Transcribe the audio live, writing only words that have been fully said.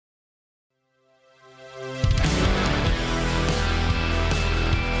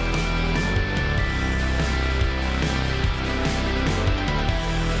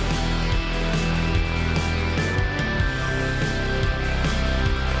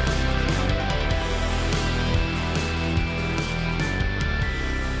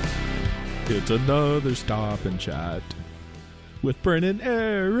It's another Stop and Chat with Brennan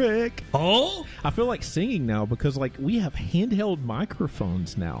Eric. Oh, I feel like singing now because like we have handheld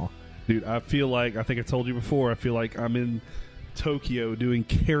microphones now. dude, I think I told you before, I feel like I'm in Tokyo doing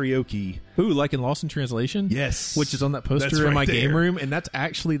karaoke. Ooh, like in Lost in Translation? Yes. Which is on that That's poster in right my there. game room, and that's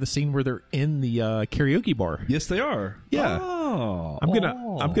actually the scene where they're in the karaoke bar. Yes, they are. Yeah. Oh.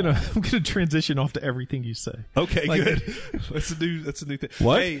 I'm gonna transition off to everything you say. Okay, Like- good. That's a new thing.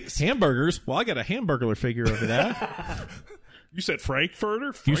 What? Hey, Hamburgers? Well, I got a hamburger figure over there. you said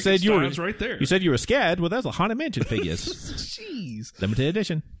Frankfurter? You said you were Frankenstein's right there. You said you were SCAD. Well, that's a Haunted Mansion figures. Jeez. Limited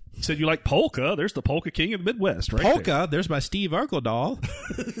edition. You said you like polka. There's the polka king of the Midwest, right? Polka. There's my Steve Urkel doll.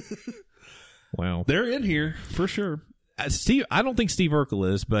 Wow. They're in here for sure. Steve, I don't think Steve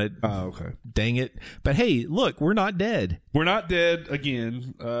Urkel is, but Oh, okay. dang it. But hey, look, we're not dead. We're not dead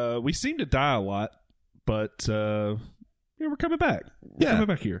again. We seem to die a lot, but yeah, we're coming back. We're coming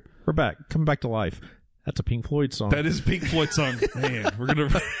back here. We're back. Coming back to life. That's a Pink Floyd song. That is a Pink Floyd song. Man, we're gonna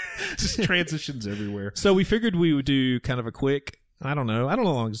just transitions everywhere. So we figured we would do kind of a quick, I don't know how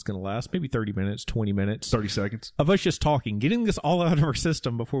long it's going to last. Maybe 30 minutes, 20 minutes. 30 seconds. Of us just talking, getting this all out of our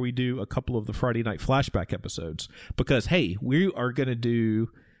system before we do a couple of the Friday night flashback episodes. Because, hey, we're going to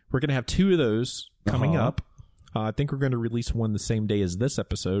have two of those coming up. I think we're going to release one the same day as this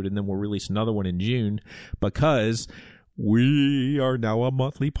episode, and then we'll release another one in June because we are now a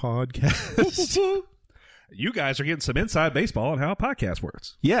monthly podcast. You guys are getting some inside baseball on how a podcast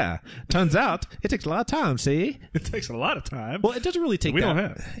works. Yeah. Turns out it takes a lot of time, see? It takes a lot of time. Well, it doesn't really take We that. don't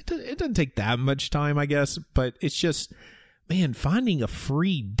have. It doesn't take that much time, I guess, but it's just, man, finding a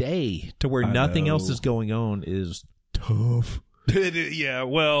free day to where nothing else is going on is tough. Yeah,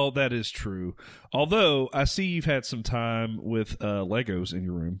 well, that is true. Although I see you've had some time with Legos in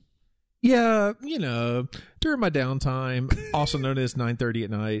your room. Yeah, during my downtime, also known as 9:30 at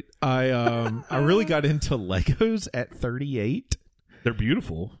night, I really got into Legos at 38. They're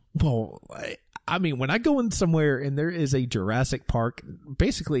beautiful. Well, I mean, when I go in somewhere and there is a Jurassic Park,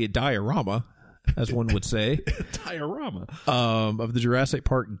 basically a diorama, as one would say, Diorama. of the Jurassic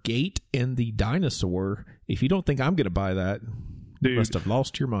Park gate and the dinosaur. If you don't think I'm going to buy that, Dude, you must have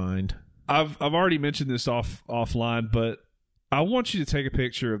lost your mind. I've already mentioned this offline, but I want you to take a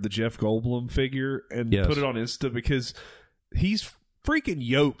picture of the Jeff Goldblum figure and Yes. put it on Insta because he's freaking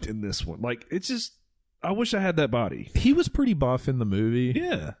yoked in this one. Like, it's just, I wish I had that body. He was pretty buff in the movie,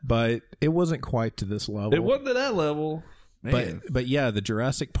 Yeah. but it wasn't quite to this level. It wasn't to that level. Man. But yeah, the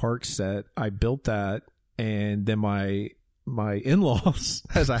Jurassic Park set, I built that, and then my in-laws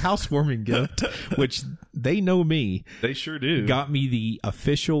as a housewarming gift, which they know me, They sure do. got me the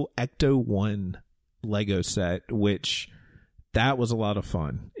official Ecto-1 Lego set, which that was a lot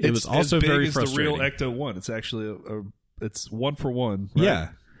lot it was also as big very as frustrating. the real Ecto-1. It's actually it's 1 for 1. Right? Yeah.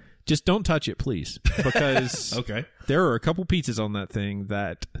 Just don't touch it, please, because Okay. there are a couple pieces on that thing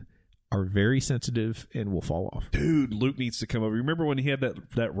that are very sensitive and will fall off. Dude, Luke needs to come over. Remember when he had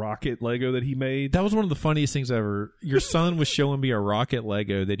that rocket Lego that he made? That was one of the funniest things ever. Your son was showing me a rocket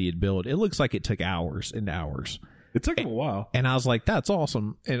Lego that he had built. It looks like it took hours and hours. It took him a while. And I was like, that's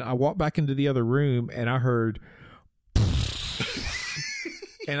awesome. And I walked back into the other room and I heard,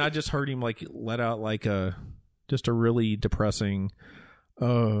 and I just heard him like let out like just a really depressing,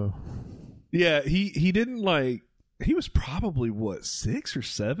 Yeah, he didn't like. He was probably what, 6 or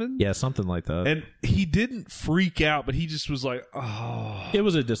 7? yeah, something like that. And he didn't freak out, but he just was like, oh. It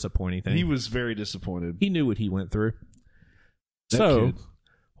was a disappointing thing. He was very disappointed. He knew what he went through. That So, kid.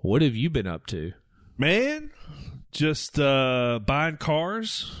 what have you been up to? Man, just buying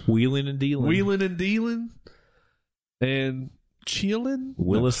cars, Wheeling and dealing. wheeling and dealing, and chilling.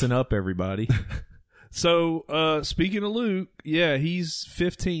 Willising up, everybody. So, speaking of Luke, yeah, he's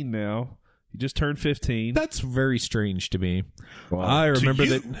 15 now. He just turned 15. That's very strange to me. Well, I to remember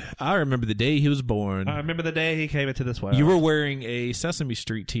you. I remember the day he was born. I remember the day he came into this world. You were wearing a Sesame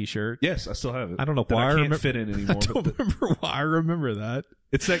Street T-shirt. Yes, I still have it. I don't know That why I I can't remember- fit in I anymore. don't but remember why I remember that.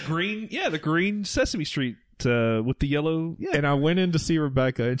 it's that green, the green Sesame Street with the yellow. Yeah, And I went in to see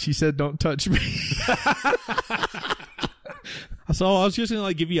Rebecca, and she said, "Don't touch me." So I was just gonna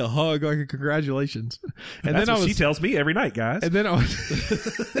like give you a hug, like a congratulations. And that's then I what was, she tells me every night, guys. and then I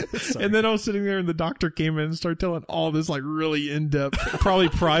was, and then I was sitting there, and the doctor came in and started telling all this like really in depth, probably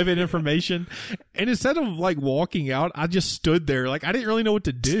private information. And instead of like walking out, I just stood there, like I didn't really know what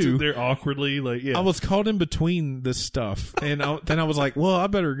to do. Stood there awkwardly, like I was caught in between this stuff, and then I was like, "Well, I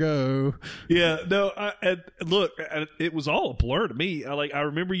better go." Yeah, no. Look, it was all a blur to me. I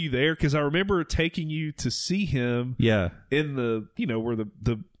remember you there because I remember taking you to see him Yeah, in the where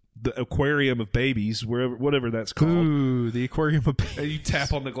the aquarium of babies, whatever that's called. Ooh, the aquarium of And you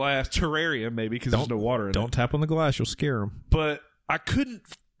tap on the glass, terrarium maybe, because there's no water in it. Don't tap on the glass, you'll scare him. But I couldn't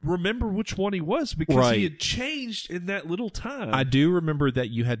remember which one he was because Right. he had changed in that little time. I do remember that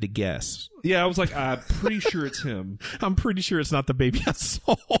you had to guess. Yeah, I was like, I'm pretty sure it's him. I'm pretty sure it's not the baby I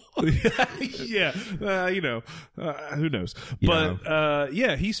saw. Yeah, who knows? Yeah. But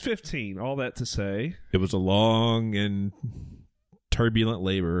yeah, he's 15. All that to say, It was a long and turbulent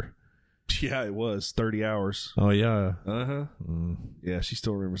labor. yeah, it was 30 hours. Oh yeah. Yeah, she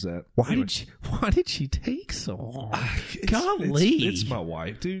still remembers that. Why Anyway. did she take so long? It's- Golly. it's my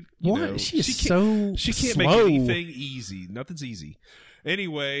wife, dude. You Why know, she is can't- so She can't slow. make anything easy. Nothing's easy.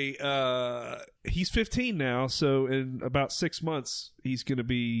 Anyway, he's 15 now, so in about 6 months, he's going to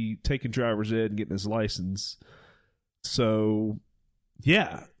be taking driver's ed and getting his license. So,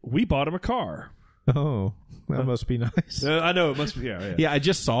 yeah, we bought him a car. Oh, that must be nice. I know it must be. Yeah. Yeah, I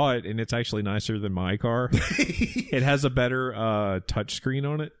just saw it, and it's actually nicer than my car. It has a better touchscreen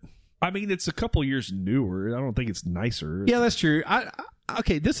on it. I mean, it's a couple years newer. I don't think it's nicer. Yeah, that's true.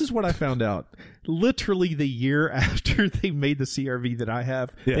 Okay, this is what I found out. Literally the year after they made the CRV that I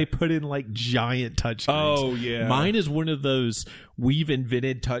have, Yeah. they put in like giant touchscreens. Oh, yeah. Mine is one of those we've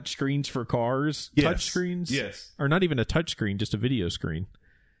invented touchscreens for cars. Yes. Touchscreens. Yes. Or not even a touchscreen, just a video screen.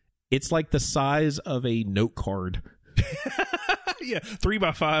 It's like the size of a note card. Yeah,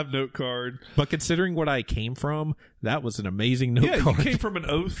 3x5 note card. But considering what I came from, that was an amazing note Yeah, card. you came from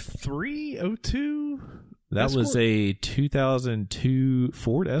an 03, 02? That was Escort? a 2002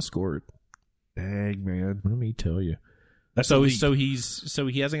 Ford Escort. Dang, man. Let me tell you. That's So elite.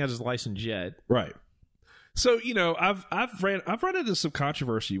 he hasn't got his license yet. Right. So, I've run into some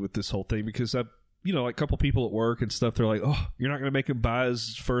controversy with this whole thing because like a couple people at work and stuff, they're like, "Oh, you're not going to make him buy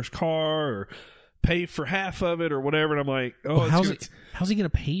his first car or pay for half of it or whatever." And I'm like, "Oh, Well, it's how's he going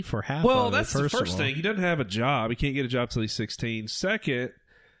to pay for half? well, of it, that's the of first all? thing. He doesn't have a job. He can't get a job till he's 16. Second,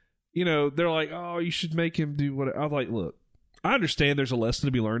 they're like, "Oh, you should make him do what." I'm like, "Look, I understand there's a lesson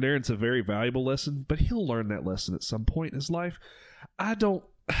to be learned there. And it's a very valuable lesson, but he'll learn that lesson at some point in his life.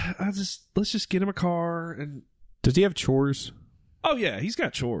 Let's just get him a car and." Does he have chores? Oh yeah, he's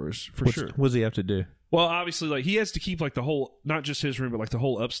got chores for sure. What does he have to do? Well, obviously, like he has to keep like the whole, not just his room, but like the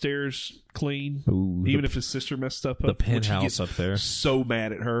whole upstairs clean. Ooh, Even if his sister messed stuff up, the which he penthouse gets up there. so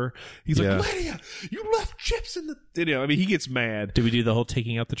mad at her. He's Yeah. like, "Lydia, you left chips in the." He gets mad. Do we do the whole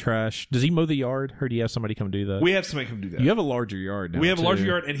taking out the trash? Does he mow the yard, or do you have somebody come do that? We have to make him do that. You have a larger yard now. We have a too. larger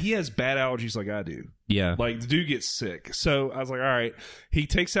yard, and he has bad allergies like I do. Yeah. Like the dude gets sick. So I was like, all right. He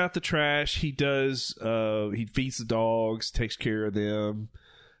takes out the trash. He does. He feeds the dogs, takes care of them.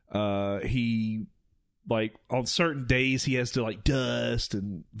 He like on certain days he has to like dust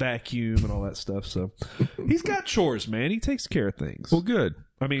and vacuum and all that stuff. So he's got chores, man. He takes care of things. Well, good.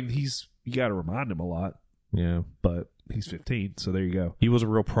 I mean, you got to remind him a lot, Yeah. but he's 15, so there you go. He was a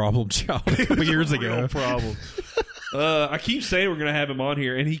real problem child a couple years ago. Real problem. I keep saying we're gonna have him on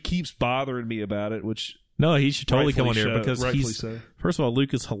here, and he keeps bothering me about it, which. No, he should totally come on Rightfully here so- because rightfully he's so. first of all,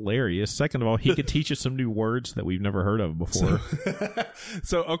 Luke is hilarious. Second of all, he could teach us some new words that we've never heard of before.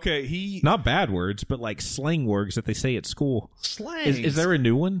 So okay, he Not bad words, but like slang words that they say at school. slang. Is there a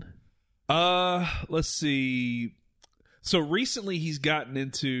new one? Let's see. So recently he's gotten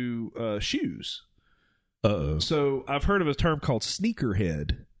into shoes. Uh-oh. So I've heard of a term called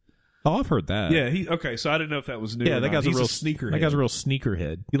sneakerhead. Oh, I've heard that. Okay. So I didn't know if that was new. Yeah, or that not. guy's He's a real sneakerhead. That guy's a real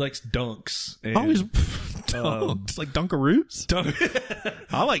sneakerhead. He likes dunks. And Always dunks, like Dunkaroos. dunk.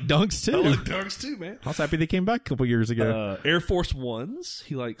 I like dunks too. I like dunks too, man. I was happy they came back a couple years ago. Air Force Ones.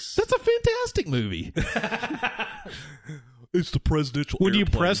 He likes. That's a fantastic movie. It's the presidential. When you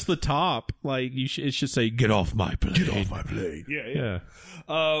airplane. press the top, like it should say "Get off my plane." Get off my plane. Yeah. Yeah.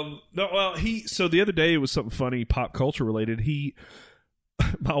 No, well, so the other day it was something funny, pop culture related.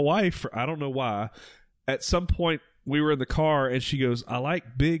 My wife, I don't know why, at some point we were in the car and she goes, "I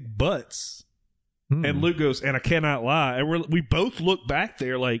like big butts." And Luke goes, "And I cannot lie." And we both look back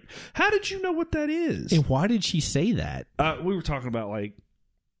there like, how did you know what that is? And why did she say that? We were talking about like,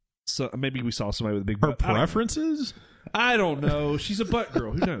 so maybe we saw somebody with a big Her butt. preferences? I don't know. She's a butt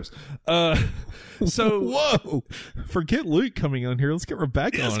girl. Who knows? So Whoa! Forget Luke coming on here. Let's get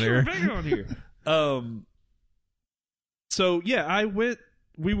Rebecca Let's on get here. Rebecca on here. So yeah,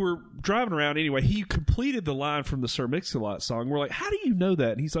 we were driving around anyway. He completed the line from the Sir Mix-a-Lot song. We're like, how do you know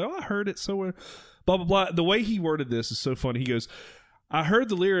that? And he's like, "Oh, I heard it somewhere." Blah blah blah. The way he worded this is so funny. He goes, "I heard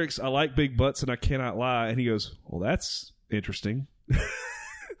the lyrics. I like big butts, and I cannot lie." And he goes, "Well, that's interesting."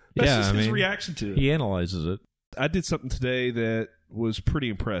 That's just his reaction to it. He analyzes it. I did something today that was pretty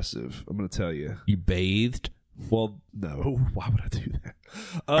impressive. I'm going to tell you. You bathed? Well, no. Why would I do that?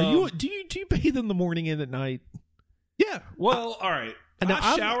 Do you bathe in the morning and at night? Yeah. Well, all right. Now,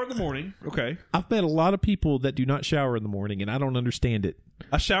 I shower in the morning. Okay. I've met a lot of people that do not shower in the morning, and I don't understand it.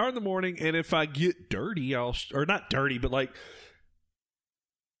 I shower in the morning, and if I get dirty, or not dirty, but like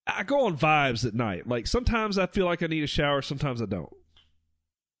I go on vibes at night. Like sometimes I feel like I need a shower, sometimes I don't.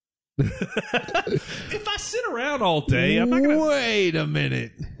 If I sit around all day, I'm not gonna. Wait a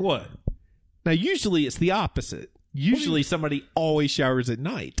minute. What? Now, usually it's the opposite. Usually somebody always showers at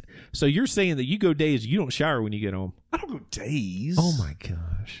night. So you're saying that you go days you don't shower when you get home. I don't go days. Oh my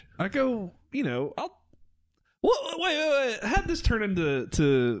gosh. I go, I'll. Wait. How'd this turn into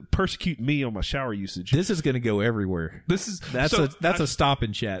to persecute me on my shower usage? This is going to go everywhere. That's a stop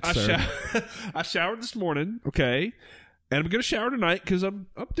and chat, sir. I showered this morning, okay, and I'm going to shower tonight because I'm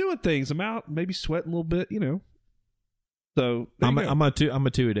doing things. I'm out, maybe sweating a little bit, So I'm a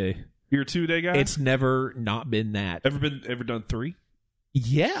 2-a-day. You're a 2-day guy. It's never not been that. Ever done 3?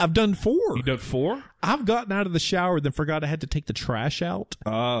 Yeah, I've done 4. You done 4? I've gotten out of the shower, then forgot I had to take the trash out.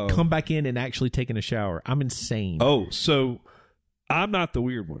 Oh. Come back in and actually taken a shower. I'm insane. Oh, so I'm not the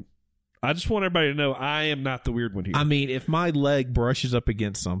weird one. I just want everybody to know I am not the weird one here. I mean, if my leg brushes up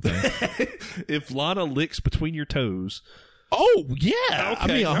against something. If Lana licks between your toes. Oh, yeah. Okay. I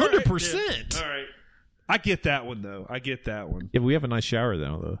mean, 100%. All right. I get that one, though. Yeah, we have a nice shower,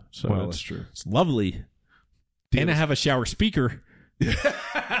 though. So well, that's true. It's lovely. And I have a shower speaker.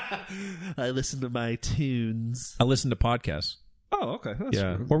 I listen to my tunes. I listen to podcasts. Oh, okay.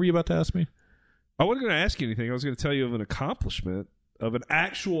 That's What were you about to ask me? I wasn't going to ask you anything. I was going to tell you of an accomplishment of an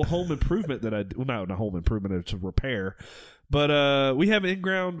actual home improvement that I did. Well, not a home improvement, it's a repair. But we have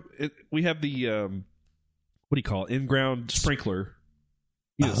in-ground. We have the what do you call it? In-ground sprinkler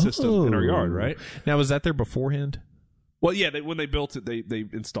system in our yard, right? Now, was that there beforehand? Well, yeah. When they built it, they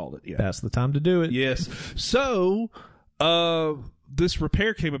installed it. Yeah, that's the time to do it. Yes. So, this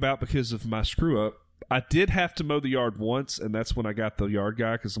repair came about because of my screw up. I did have to mow the yard once, and that's when I got the yard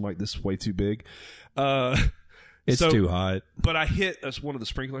guy because I'm like, this is way too big. It's too hot. But I hit one of the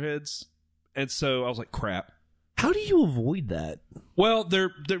sprinkler heads, and so I was like, crap. How do you avoid that? Well,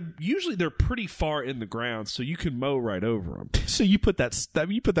 they're usually pretty far in the ground, so you can mow right over them. So you put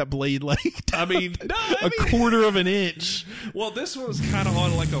that blade like I mean, a quarter of an inch. Well, this one was kind of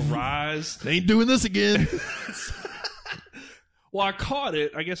on like a rise. They ain't doing this again. Well, I caught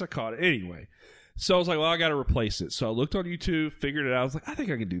it. I guess I caught it anyway. So I was like, well, I got to replace it. So I looked on YouTube, figured it out. I was like, I think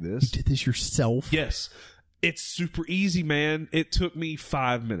I can do this. You did this yourself? Yes. It's super easy, man. It took me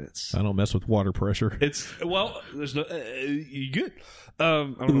 5 minutes. I don't mess with water pressure. There's no, you good. I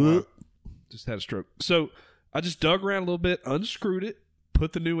don't know. Just had a stroke. So I just dug around a little bit, unscrewed it,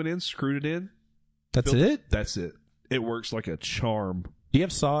 put the new one in, screwed it in. That's it? That's it. It works like a charm. Do you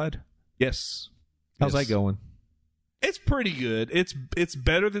have sod? Yes. How's that going? It's pretty good. It's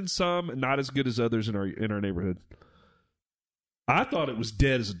better than some, and not as good as others in our neighborhood. I thought it was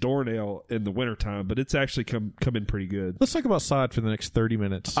dead as a doornail in the wintertime, but it's actually come in pretty good. Let's talk about sod for the next 30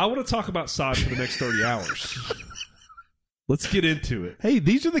 minutes. I want to talk about sod for the next 30 hours. Let's get into it. Hey,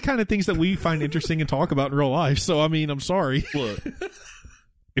 these are the kind of things that we find interesting and talk about in real life. So, I mean, I'm sorry. Look,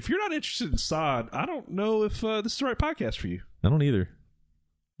 if you're not interested in sod, I don't know if this is the right podcast for you. I don't either.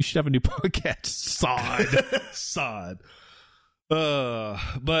 You should have a new podcast. Sod.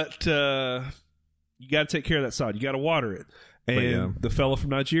 But you got to take care of that sod. You got to water it. And the fella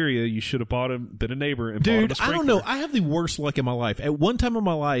from Nigeria, you should have been a neighbor and bought him a sprinkler. I don't know. I have the worst luck in my life. At one time in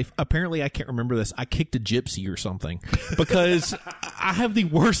my life, apparently I can't remember this, I kicked a gypsy or something because I have the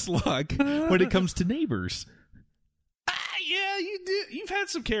worst luck when it comes to neighbors. Yeah, you do. You've had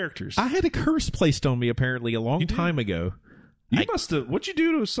some characters. I had a curse placed on me apparently a long time ago. You must have. What'd you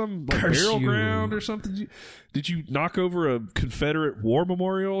do to some burial ground or something? Did you knock over a Confederate war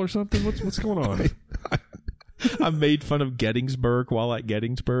memorial or something? What's going on? I made fun of Gettysburg while at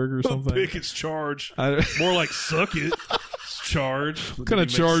Gettysburg or something. Pick its charge. More like suck it. Charge. What kind of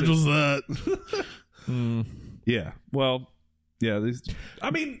charge was that? Yeah. Well. Yeah.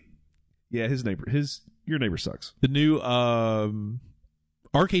 Your neighbor sucks. The new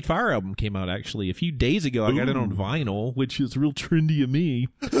Arcade Fire album came out actually a few days ago. I got it on vinyl, which is real trendy of me.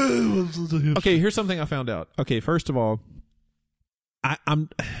 Okay, here's something I found out. Okay, first of all, I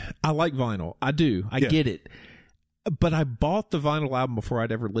like vinyl. I do. I get it. But I bought the vinyl album before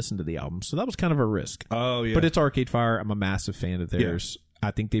I'd ever listened to the album, so that was kind of a risk. Oh yeah. But it's Arcade Fire. I'm a massive fan of theirs. Yeah.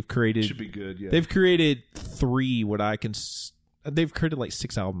 I think they've created. Should be good. Yeah. They've created 3 what I can. They've created like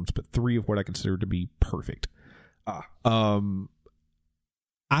 6 albums, but 3 of what I consider to be perfect. I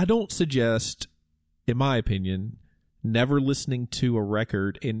don't suggest, in my opinion, never listening to a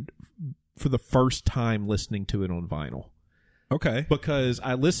record for the first time listening to it on vinyl. Okay. because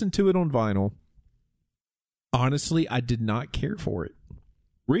I listened to it on vinyl. Honestly, I did not care for it.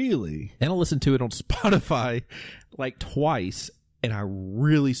 Really? And I listened to it on Spotify like twice, and I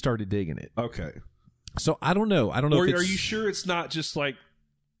really started digging it. Okay. So I don't know. I don't know. Or if are it's, you sure it's not just like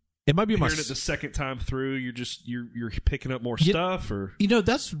it might be my. hearing it the second time through? You're picking up more Yeah. stuff, or You know,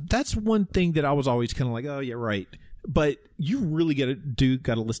 that's one thing that I was always kind of like, oh yeah, right. But you really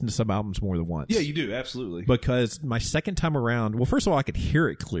got to listen to some albums more than once. yeah, you do absolutely. Because my second time around, well, first of all, I could hear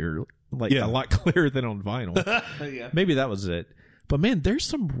it clear, like Yeah. a lot clearer than on vinyl. Yeah. Maybe that was it. But man, there's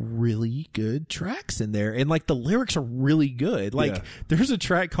some really good tracks in there, and like the lyrics are really good. Like Yeah. there's a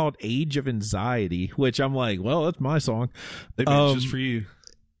track called "Age of Anxiety," which I'm like, well, that's my song. Maybe it's just for you.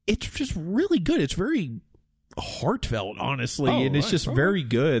 It's just really good. It's very heartfelt, honestly, Oh, and it's nice. just Okay. very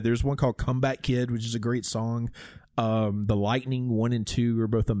good. There's one called "Comeback Kid," which is a great song. The Lightning 1 and 2 are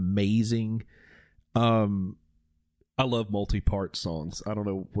both amazing. I love multi-part songs. I don't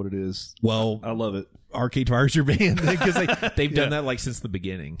know what it is. Well, I love it. Arcade Fire's your band because they've done Yeah. that like since the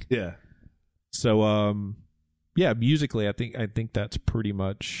beginning. Yeah. So yeah, musically I think that's pretty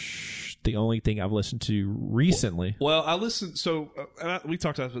much the only thing I've listened to recently. Well, I listened. So we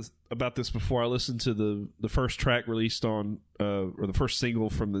talked about this before. I listened to the first track released on, or the first single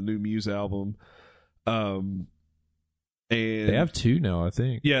from the new Muse album. And They have 2 now, I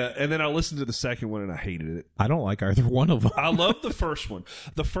think. yeah, and then I listened to the second one and I hated it. I don't like either one of them. I love the first one.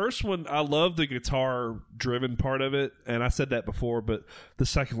 The first one, I love the guitar driven part of it, and I said that before. But the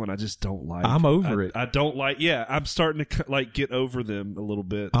second one, I just don't like. I'm over it. I don't like. Yeah, I'm starting to like get over them a little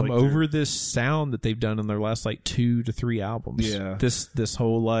bit. I'm Like, over this sound that they've done in their last like 2 to 3 albums. Yeah. This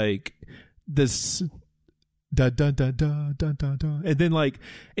whole like this da da da da da da da, and then like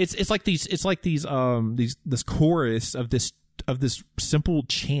it's like these this chorus of this simple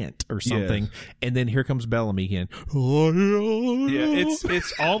chant or something, and then here comes Bellamy again. Yeah,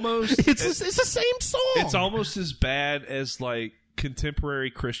 it's almost it's the same song. it's almost as bad as like contemporary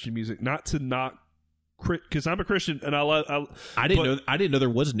Christian music. Not to knock, because I'm a Christian and I didn't know there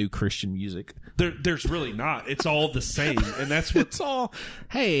was new Christian music. There's really not. It's all the same, and that's what. It's all,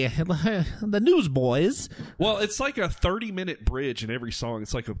 hey, the newsboys. Well, it's like a 30-minute bridge in every song.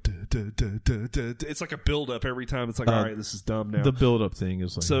 It's like a it's like a build up every time. It's like, all right, this is dumb now. The build up thing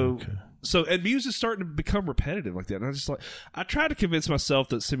is like So and music is starting to become repetitive like that. And I tried to convince myself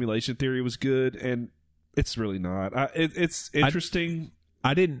that Simulation Theory was good, and it's really not. It's interesting.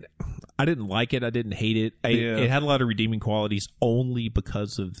 I didn't like it. I didn't hate it. It had a lot of redeeming qualities only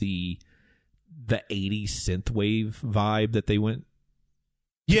because of the 80s synthwave vibe that they went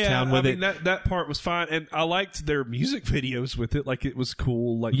to town with it. That part was fine, and I liked their music videos with it. Like, it was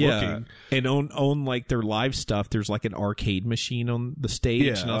cool, like, looking. And on like their live stuff, there's like an arcade machine on the stage,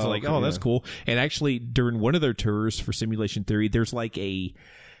 Yeah. and I was like, okay, oh, that's cool. And actually, during one of their tours for Simulation Theory, there's like it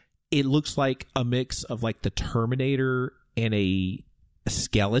looks like a mix of like the Terminator and a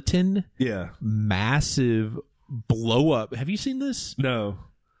skeleton, massive blow up. Have you seen this? No.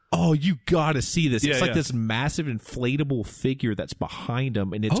 Oh, you gotta see this. Yeah, It's like yeah. this massive inflatable figure that's behind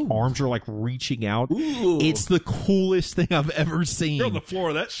him, and its Oh. arms are like reaching out. Ooh. It's the coolest thing I've ever seen. You're on the floor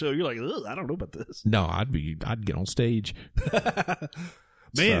of that show. You're like, ugh, I don't know about this. No, I'd get on stage. Man,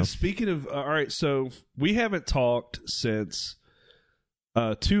 So. speaking of, all right, so we haven't talked since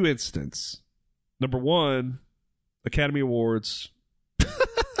 2 incidents. Number 1, Academy Awards.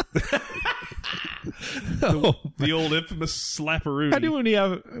 The old infamous slapperoo.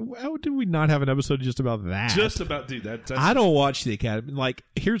 How did we not have an episode just about that? Just about, dude. That's I don't watch the Academy. Like,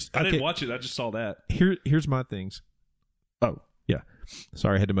 I didn't watch it. I just saw that. Here's my things. Oh. Yeah.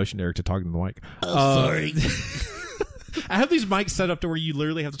 Sorry, I had to motion Eric to talk into the mic. Sorry. I have these mics set up to where you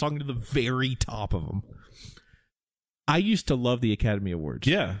literally have to talk into the very top of them. I used to love the Academy Awards.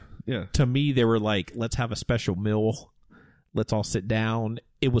 Yeah. To me, they were like, let's have a special meal. Let's all sit down.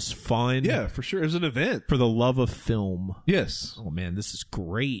 It was fun. Yeah, for sure. It was an event. For the love of film. Yes. Oh, man, this is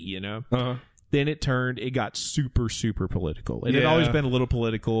great, you know? Uh-huh. Then it got super, super political. And it had Yeah. always been a little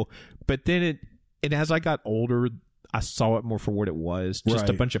political. But then and as I got older, I saw it more for what it was. Just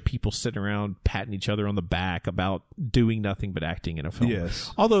a Right. bunch of people sitting around patting each other on the back about doing nothing but acting in a film.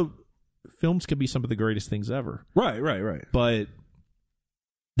 Yes. Although films can be some of the greatest things ever. Right. But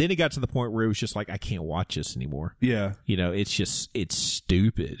then it got to the point where it was just like, I can't watch this anymore. Yeah. You know, it's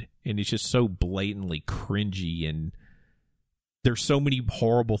stupid. And it's just so blatantly cringy. And there's so many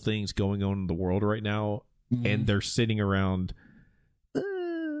horrible things going on in the world right now. Mm-hmm. And they're sitting around.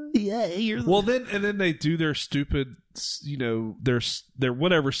 Well, then they do their stupid, you know, their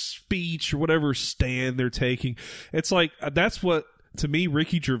whatever speech or whatever stand they're taking. It's like, that's what to me,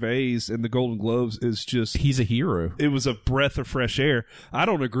 Ricky Gervais and the Golden Globes is just... He's a hero. It was a breath of fresh air. I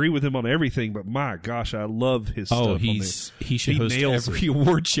don't agree with him on everything, but my gosh, I love his stuff. Oh, he should host nails every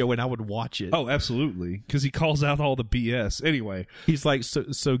award show, and I would watch it. Oh, absolutely, because he calls out all the BS. Anyway, he's like,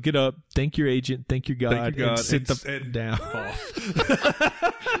 so get up, thank your agent, thank your God, and sit down.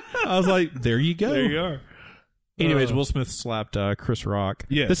 I was like, there you go. There you are. Anyways, Will Smith slapped Chris Rock.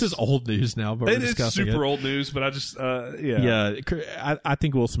 Yes. This is old news now, but we're discussing super old news, but I just, yeah. I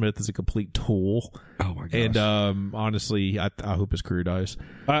think Will Smith is a complete tool. Oh, my gosh. And honestly, I hope his career dies.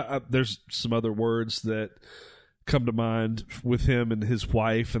 There's some other words that come to mind with him and his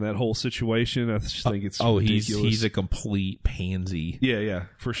wife and that whole situation. I just think it's ridiculous. He's a complete pansy. Yeah,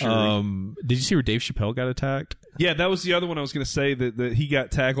 for sure. Did you see where Dave Chappelle got attacked? Yeah, that was the other one I was going to say, that he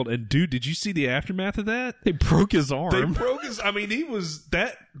got tackled. And dude, did you see the aftermath of that? They broke his arm.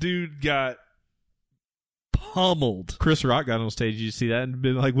 That dude got pummeled. Chris Rock got on stage. Did you see that and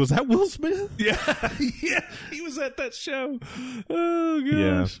been like, was that Will Smith? Yeah, he was at that show. Oh gosh.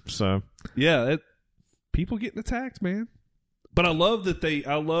 Yeah. So people getting attacked, man. But I love that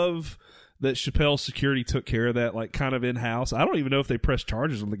Chappelle's security took care of that, like kind of in house. I don't even know if they pressed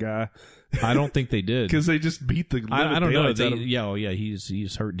charges on the guy. I don't think they did because they just beat the. I don't know.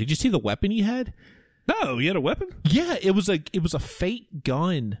 He's hurt. Did you see the weapon he had? No, he had a weapon. Yeah, it was a fake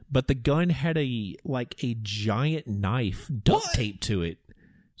gun, but the gun had a giant knife duct taped to it.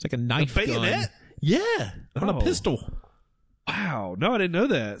 It's like a knife gun. Yeah, on a pistol. Wow, no, I didn't know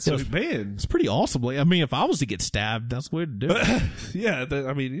that. So, man, it's pretty awesome. Like, I mean, if I was to get stabbed, that's the way to do it. Yeah,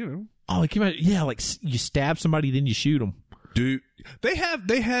 I mean, you know. Oh, like you stab somebody, then you shoot them. Dude, they had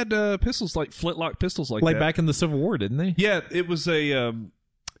pistols like flintlock pistols like that. Like back in the Civil War, didn't they? Yeah, it was there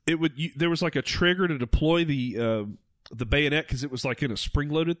was like a trigger to deploy the bayonet because it was like in a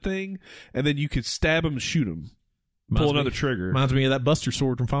spring-loaded thing, and then you could stab them and shoot them. Pull another trigger. Reminds me of that Buster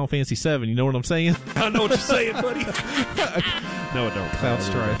Sword from Final Fantasy VII. You know what I'm saying? I know what you're saying, buddy. No, I don't. Cloud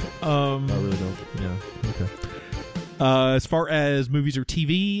Strife. I really don't. Yeah. Okay. As far as movies or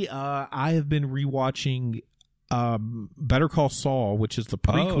TV, I have been rewatching Better Call Saul, which is the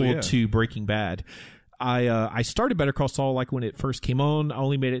prequel to Breaking Bad. I started Better Call Saul like when it first came on. I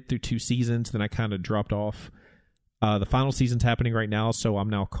only made it through 2 seasons, then I kind of dropped off. The final season's happening right now, so I'm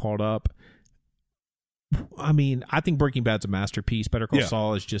now caught up. I mean, I think Breaking Bad's a masterpiece. Better Call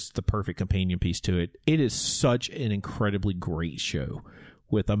Saul is just the perfect companion piece to it. It is such an incredibly great show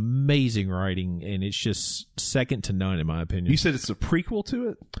with amazing writing, and it's just second to none in my opinion. You said it's a prequel to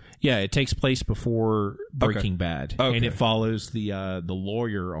it? Yeah, it takes place before Breaking Bad, and it follows the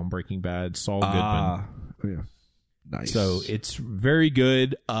lawyer on Breaking Bad, Saul Goodman. Yeah. Nice. So it's very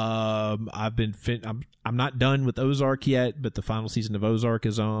good. I'm not done with Ozark yet, but the final season of Ozark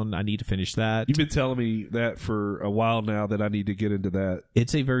is on. I need to finish that. You've been telling me that for a while now that I need to get into that.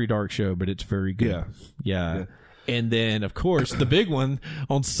 It's a very dark show, but it's very good. Yeah. And then, of course, the big one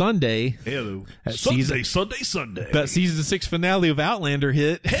on Sunday. Hello. Sunday. That season 6 finale of Outlander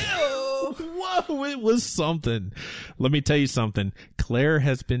hit. Hell! Whoa, it was something. Let me tell you something. Claire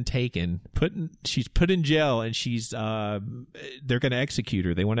has been taken, she's put in jail, and they're going to execute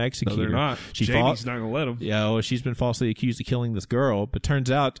her. They want to execute her. No, they're not. Jamie's not going to let them. Yeah, well, she's been falsely accused of killing this girl, but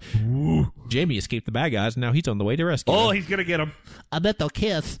turns out Jamie escaped the bad guys, and now he's on the way to rescue her. Oh, he's going to get them. I bet they'll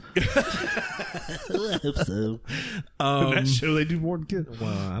kiss. I hope so. In that show, they do more than kiss.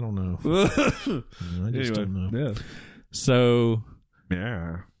 Well, I don't know. I just don't know. Yeah. So,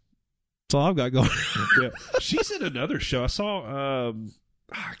 yeah. That's all I've got going. Yeah. She's in another show. I saw,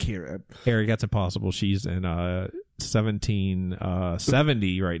 I can't remember. Harry, that's impossible. She's in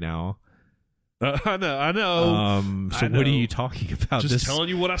 1770 right now. I know. So what are you talking about? Just telling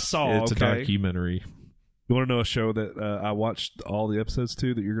you what I saw. It's a documentary. You want to know a show that I watched all the episodes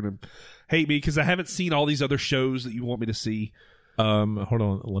to that you're going to hate me because I haven't seen all these other shows that you want me to see? Hold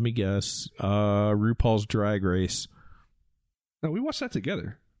on. Let me guess. RuPaul's Drag Race. No, we watched that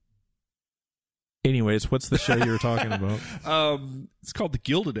together. Anyways, what's the show you were talking about? It's called The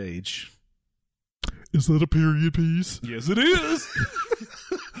Gilded Age. Is that a period piece? Yes, it is.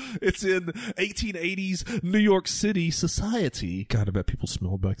 It's in 1880s New York City society. God, I bet people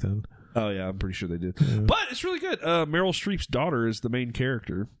smelled back then. Oh yeah, I'm pretty sure they did. Yeah. But it's really good. Meryl Streep's daughter is the main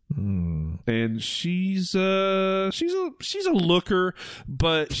character, and she's a looker,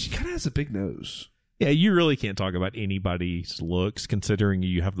 but she kind of has a big nose. Yeah, you really can't talk about anybody's looks considering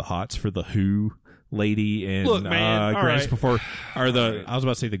you have the hots for the Who lady and Grinch before, or I was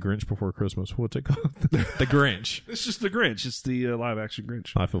about to say the Grinch before Christmas. What's it called? The Grinch. It's just the Grinch. It's the live action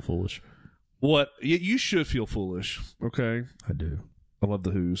Grinch. I feel foolish. What? You should feel foolish. Okay, I do. I love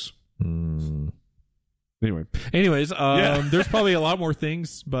the Who's. Anyway, Anyways, there's probably a lot more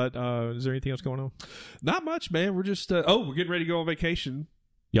things, but is there anything else going on? not much, man. We're just we're getting ready to go on vacation.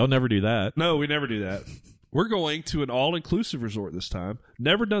 Y'all never do that. No, we never do that. We're going to an all-inclusive resort this time.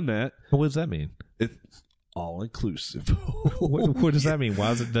 Never done that. What does that mean? It's all-inclusive. What does that mean?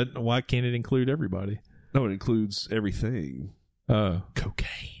 Why can't it include everybody? No, it includes everything.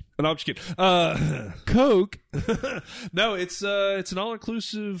 Cocaine. No, I'm just kidding. Coke. No, it's an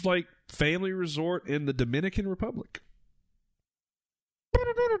all-inclusive like family resort in the Dominican Republic.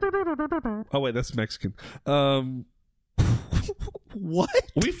 Oh wait, that's Mexican. What?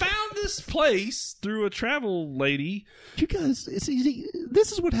 We found this place through a travel lady. You guys, it's easy.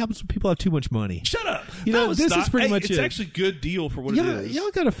 This is what happens when people have too much money. Shut up. You know, No, it's this not. is pretty much it's it. actually a good deal for what it is. Y'all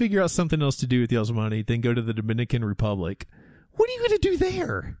got to figure out something else to do with y'all's money than go to the Dominican Republic. What are you going to do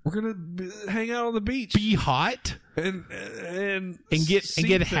there? We're gonna hang out on the beach Be hot and get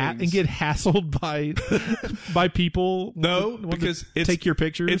hassled by people. No, who want because to take your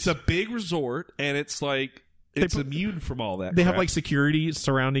pictures. It's a big resort, and it's like it's immune from all that. They crap. have like security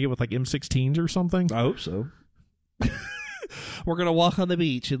surrounding it with like M16s or something. I hope so. We're gonna walk on the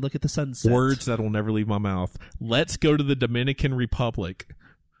beach and look at the sunset. Words that will never leave my mouth. Let's go to the Dominican Republic.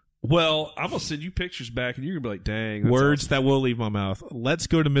 Well, I'm gonna send you pictures back, and you're gonna be like, "Dang!" That's Words awesome. that will leave my mouth. Let's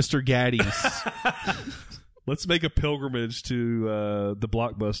go to Mr. Gaddy's. Let's make a pilgrimage to the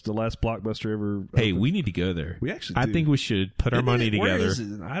last Blockbuster ever. Hey, opened. we need to go there. We actually I do. think we should put our money Where together. is it?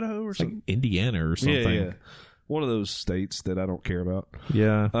 In Idaho or It's like something? Indiana or something. Yeah. One of those states that I don't care about.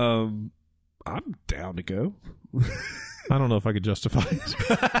 Yeah. I'm down to go. I don't know if I could justify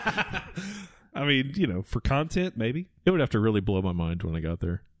it. I mean, for content, maybe. It would have to really blow my mind when I got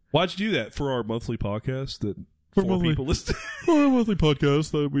there. Why'd you do that for our monthly podcast that For 4 monthly- people listen? For a monthly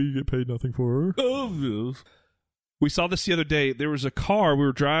podcast that we get paid nothing for. We saw this the other day. There was a car we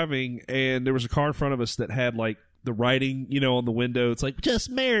were driving, and there was a car in front of us that had like the writing, on the window. It's like just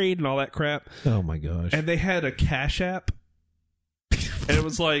married and all that crap. Oh my gosh. And they had a Cash App, and it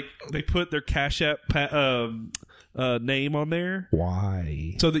was like they put their Cash App name on there.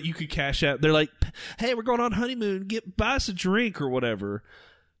 Why? So that you could cash out. They're like, "Hey, we're going on honeymoon. Buy us a drink or whatever."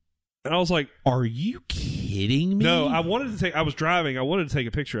 And I was like, Are you kidding me? "No, I was driving. I wanted to take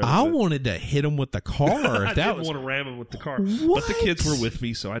a picture of it. I but wanted to hit him with the car. I If that didn't was. want to ram him with the car. What? But the kids were with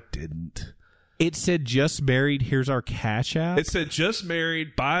me, so I didn't. It said just married. Here's our Cash App. It said just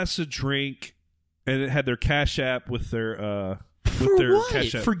married. Buy us a drink, and it had their Cash App with their For what?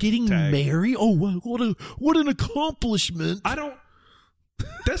 Cash App For getting tag. married? Oh, what an accomplishment! I don't.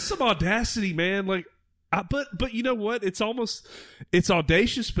 That's some audacity, man. Like, but you know what? It's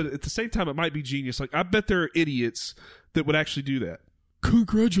audacious, but at the same time, it might be genius. Like, I bet there are idiots that would actually do that.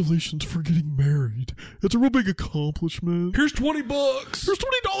 Congratulations for getting married. It's a real big accomplishment. Here's $20. Here's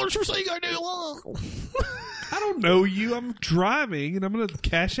 $20 for saying I do. I don't know you. I'm driving, and I'm gonna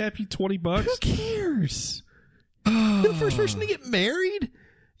Cash App you $20. Who cares? You're the first person to get married.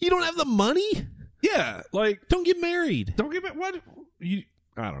 You don't have the money. Yeah, like Don't get married. don't give it. What you?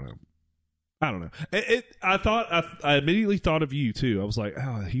 I don't know. I immediately thought of you too. I was like,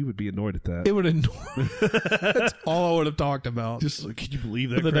 oh, he would be annoyed at that. It would annoy. That's all I would have talked about. Just like, can you believe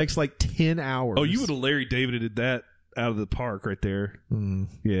that? for the crap? next like 10 hours. Oh, you would have Larry Davided that out of the park right there. Mm,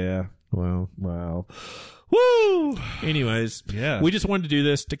 Yeah. well. Wow. Woo. Anyways, Yeah. we just wanted to do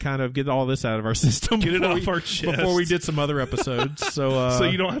this to kind of get all this out of our system. Get it before off our chest. before we did some other episodes. So, so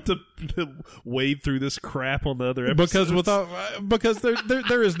you don't have to wade through this crap on the other episodes. because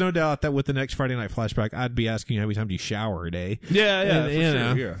there is no doubt that with the next Friday Night Flashback, I'd be asking you how many times you shower a day. Yeah, And, for you sure.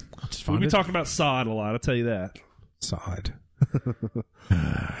 know, Yeah. Just We'll find be it talking about sod a lot. I'll tell you that. sod.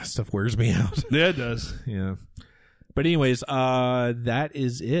 Stuff wears me out. Yeah, it does. Yeah. But anyways, that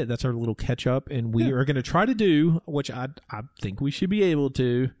is it. That's our little catch up, and we are going to try to do, which I think we should be able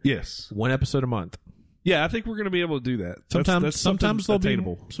to, Yes. one episode a month. Yeah, I think we're going to be able to do that. Sometimes there'll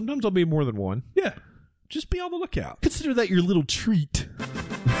attainable. be sometimes there'll be more than one. Yeah. Just be on the lookout. Consider that your little treat.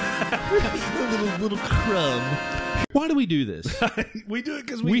 little crumb. Why do we do this? We do it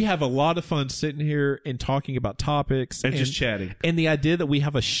because We have a lot of fun sitting here and talking about topics and just chatting. and the idea that we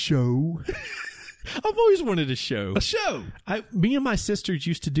have a show. I've always wanted a show. A show. Me and my sisters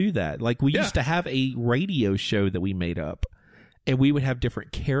used to do that. Like we used to have a radio show that we made up, and we would have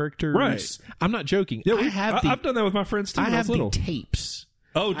different characters. Right. I'm not joking. Yeah, I've done that with my friends too. I when I have was the little. tapes.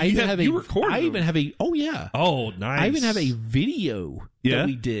 Oh, I even have you recorded I them? even have a. Oh yeah. Oh, nice. I even have a video Yeah? that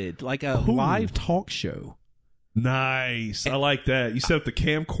we did, like a Ooh. live talk show. Nice. I like that. You set up the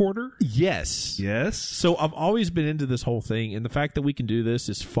camcorder? Yes. Yes. So I've always been into this whole thing, and the fact that we can do this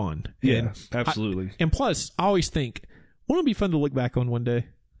is fun. Yeah, And absolutely. and plus, I always think, wouldn't it be fun to look back on one day?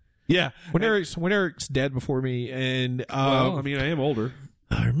 Yeah. When Eric's dead before me, and Well, I mean, I am older.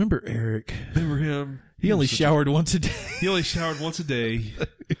 I remember Eric. Remember him? He only showered once a day. He only showered once a day.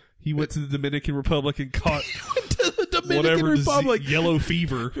 He went to the Dominican Republic and caught the Dominican whatever Republic. yellow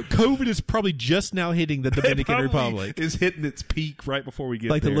fever. COVID is probably just now hitting the Dominican It probably Republic. is hitting its peak right before we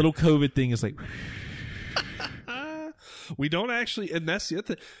get Like there. the little COVID thing is like, We don't actually, and that's the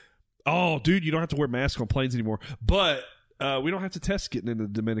other thing. Oh, dude, you don't have to wear masks on planes anymore. But we don't have to test getting into the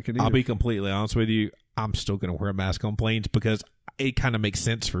Dominican either. I'll be completely honest with you. I'm still going to wear a mask on planes because it kind of makes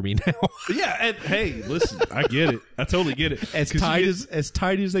sense for me now. Yeah, and hey, listen, I get it. I totally get it. as 'Cause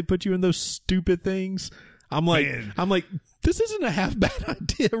tight as they put you in those stupid things, I'm like, Man. this isn't a half bad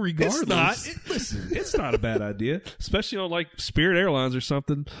idea. Regardless, It's not. Listen, it's not a bad idea, especially on like Spirit Airlines or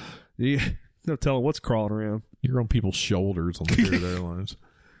something. Yeah, no telling what's crawling around. You're on people's shoulders on the Spirit Airlines.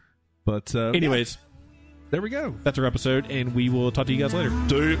 But Anyways, there we go. that's our episode, and we will talk to you guys later.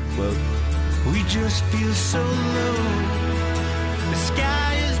 Dude, We just feel so low. The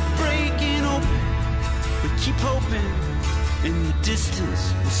sky is breaking open. We keep hoping in the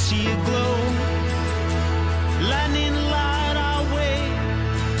distance we'll see a glow. Lightning light our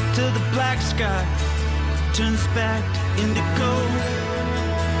way till the black sky turns back to indigo.